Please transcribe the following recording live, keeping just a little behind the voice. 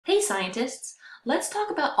scientists, let's talk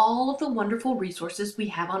about all of the wonderful resources we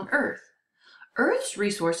have on Earth. Earth's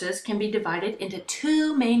resources can be divided into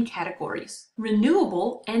two main categories: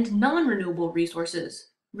 renewable and non-renewable resources.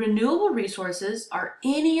 Renewable resources are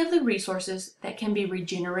any of the resources that can be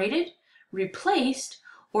regenerated, replaced,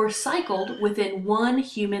 or cycled within one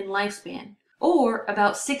human lifespan, or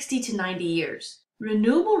about 60 to 90 years.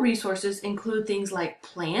 Renewable resources include things like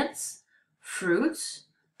plants, fruits,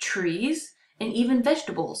 trees, and even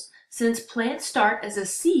vegetables, since plants start as a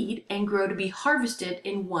seed and grow to be harvested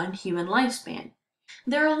in one human lifespan.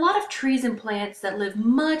 There are a lot of trees and plants that live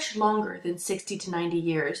much longer than 60 to 90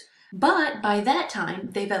 years, but by that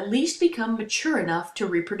time they've at least become mature enough to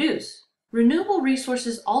reproduce. Renewable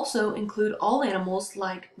resources also include all animals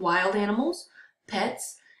like wild animals,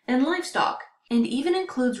 pets, and livestock, and even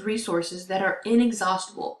includes resources that are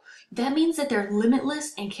inexhaustible. That means that they're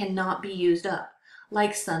limitless and cannot be used up,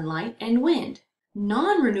 like sunlight and wind.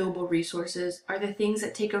 Non-renewable resources are the things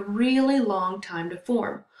that take a really long time to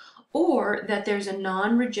form, or that there's a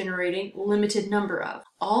non-regenerating limited number of.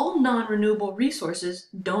 All non-renewable resources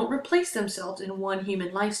don't replace themselves in one human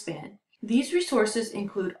lifespan. These resources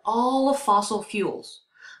include all of fossil fuels.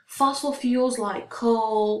 Fossil fuels like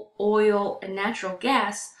coal, oil, and natural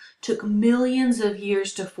gas took millions of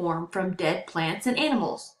years to form from dead plants and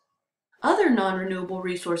animals. Other non-renewable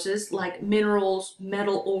resources like minerals,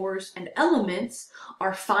 metal ores, and elements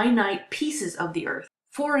are finite pieces of the Earth.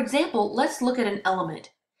 For example, let's look at an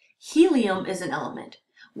element. Helium is an element.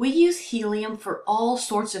 We use helium for all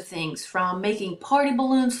sorts of things, from making party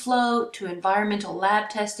balloons float to environmental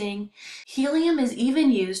lab testing. Helium is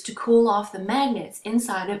even used to cool off the magnets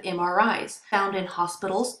inside of MRIs, found in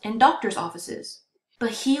hospitals and doctors' offices.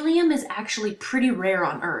 But helium is actually pretty rare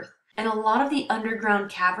on Earth, and a lot of the underground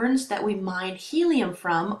caverns that we mine helium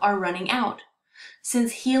from are running out.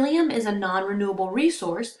 Since helium is a non-renewable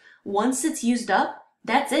resource, once it's used up,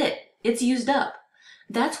 that's it. It's used up.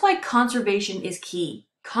 That's why conservation is key.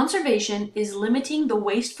 Conservation is limiting the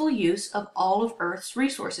wasteful use of all of Earth's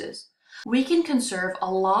resources. We can conserve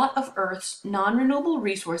a lot of Earth's non-renewable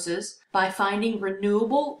resources by finding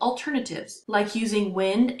renewable alternatives, like using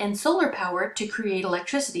wind and solar power to create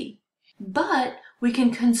electricity. But we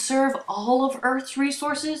can conserve all of Earth's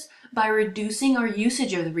resources by reducing our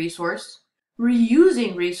usage of the resource,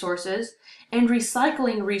 reusing resources, and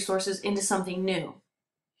recycling resources into something new.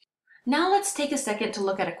 Now let's take a second to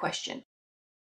look at a question.